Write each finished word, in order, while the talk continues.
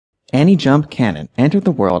Annie Jump Cannon entered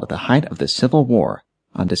the world at the height of the Civil War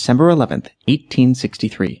on December 11,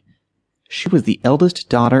 1863. She was the eldest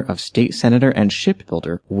daughter of state senator and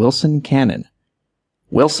shipbuilder Wilson Cannon.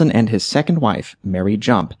 Wilson and his second wife, Mary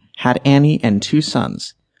Jump, had Annie and two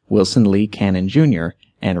sons, Wilson Lee Cannon Jr.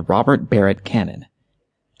 and Robert Barrett Cannon.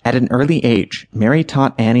 At an early age, Mary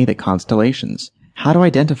taught Annie the constellations, how to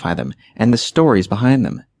identify them, and the stories behind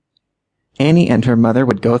them. Annie and her mother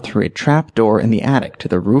would go through a trap door in the attic to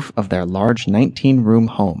the roof of their large 19-room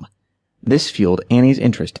home. This fueled Annie's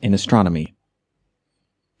interest in astronomy.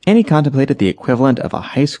 Annie contemplated the equivalent of a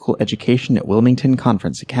high school education at Wilmington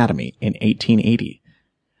Conference Academy in 1880.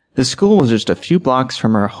 The school was just a few blocks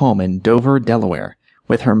from her home in Dover, Delaware.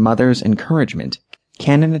 With her mother's encouragement,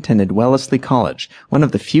 Cannon attended Wellesley College, one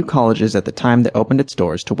of the few colleges at the time that opened its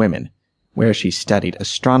doors to women, where she studied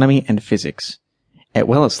astronomy and physics. At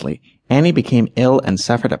Wellesley, Annie became ill and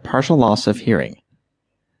suffered a partial loss of hearing.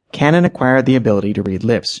 Cannon acquired the ability to read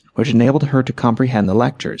lips, which enabled her to comprehend the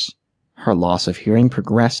lectures. Her loss of hearing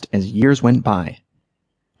progressed as years went by.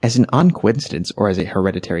 As an odd coincidence or as a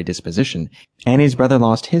hereditary disposition, Annie's brother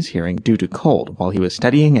lost his hearing due to cold while he was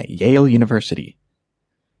studying at Yale University.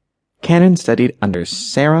 Cannon studied under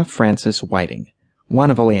Sarah Frances Whiting,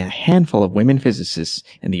 one of only a handful of women physicists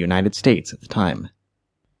in the United States at the time.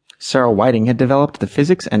 Sarah Whiting had developed the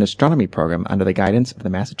physics and astronomy program under the guidance of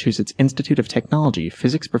the Massachusetts Institute of Technology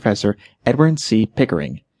physics professor Edward C.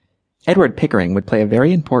 Pickering. Edward Pickering would play a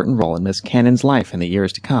very important role in Miss Cannon's life in the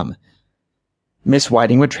years to come. Miss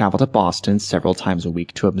Whiting would travel to Boston several times a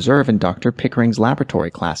week to observe in Dr. Pickering's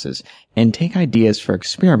laboratory classes and take ideas for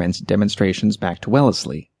experiments and demonstrations back to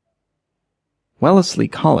Wellesley. Wellesley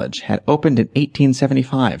College had opened in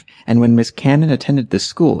 1875, and when Miss Cannon attended this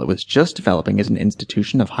school, it was just developing as an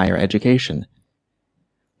institution of higher education.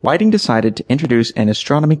 Whiting decided to introduce an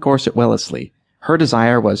astronomy course at Wellesley. Her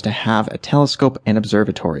desire was to have a telescope and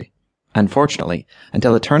observatory. Unfortunately,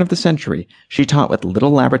 until the turn of the century, she taught with little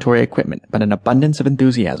laboratory equipment but an abundance of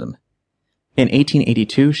enthusiasm. In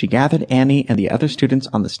 1882, she gathered Annie and the other students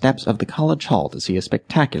on the steps of the college hall to see a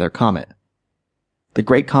spectacular comet. The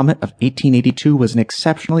Great Comet of 1882 was an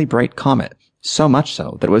exceptionally bright comet, so much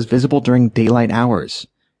so that it was visible during daylight hours.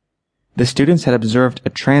 The students had observed a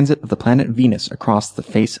transit of the planet Venus across the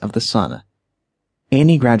face of the sun.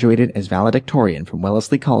 Annie graduated as valedictorian from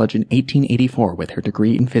Wellesley College in 1884 with her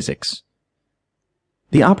degree in physics.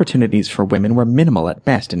 The opportunities for women were minimal at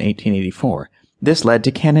best in 1884. This led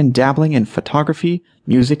to Cannon dabbling in photography,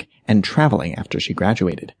 music, and traveling after she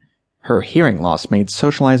graduated. Her hearing loss made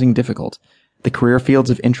socializing difficult. The career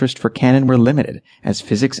fields of interest for Cannon were limited, as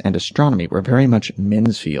physics and astronomy were very much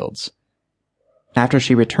men's fields. After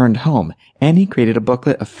she returned home, Annie created a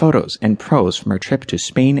booklet of photos and prose from her trip to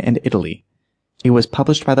Spain and Italy. It was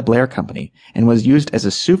published by the Blair Company and was used as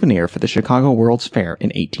a souvenir for the Chicago World's Fair in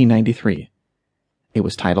 1893. It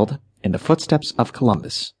was titled, In the Footsteps of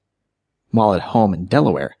Columbus. While at home in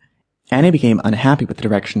Delaware, Annie became unhappy with the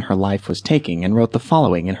direction her life was taking and wrote the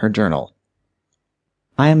following in her journal.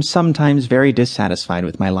 I am sometimes very dissatisfied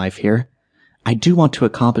with my life here. I do want to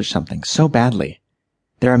accomplish something so badly.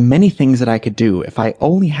 There are many things that I could do if I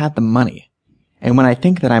only had the money. And when I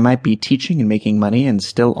think that I might be teaching and making money and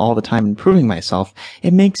still all the time improving myself,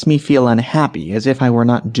 it makes me feel unhappy as if I were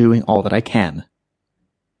not doing all that I can.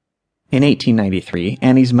 In 1893,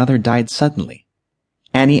 Annie's mother died suddenly.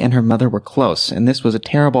 Annie and her mother were close, and this was a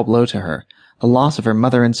terrible blow to her. The loss of her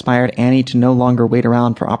mother inspired Annie to no longer wait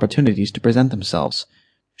around for opportunities to present themselves.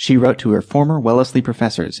 She wrote to her former Wellesley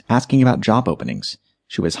professors asking about job openings.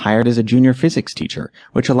 She was hired as a junior physics teacher,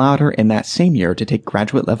 which allowed her in that same year to take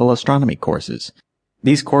graduate-level astronomy courses.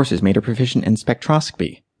 These courses made her proficient in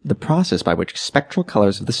spectroscopy, the process by which spectral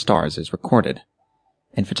colors of the stars is recorded,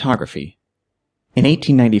 and photography. In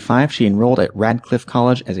 1895, she enrolled at Radcliffe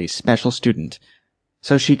College as a special student,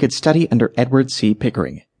 so she could study under Edward C.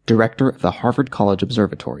 Pickering, director of the Harvard College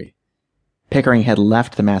Observatory. Pickering had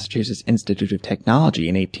left the Massachusetts Institute of Technology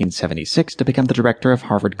in 1876 to become the director of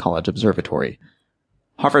Harvard College Observatory.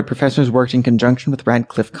 Harvard professors worked in conjunction with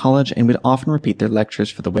Radcliffe College and would often repeat their lectures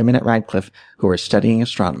for the women at Radcliffe who were studying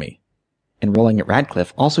astronomy. Enrolling at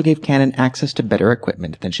Radcliffe also gave Cannon access to better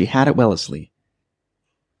equipment than she had at Wellesley.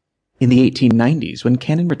 In the 1890s, when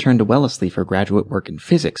Cannon returned to Wellesley for graduate work in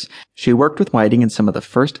physics, she worked with Whiting in some of the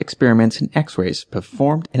first experiments in X-rays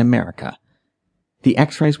performed in America. The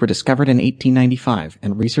X-rays were discovered in 1895,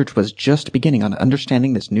 and research was just beginning on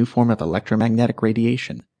understanding this new form of electromagnetic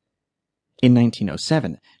radiation. In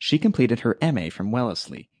 1907, she completed her M.A. from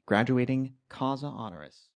Wellesley, graduating causa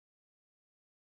honoris.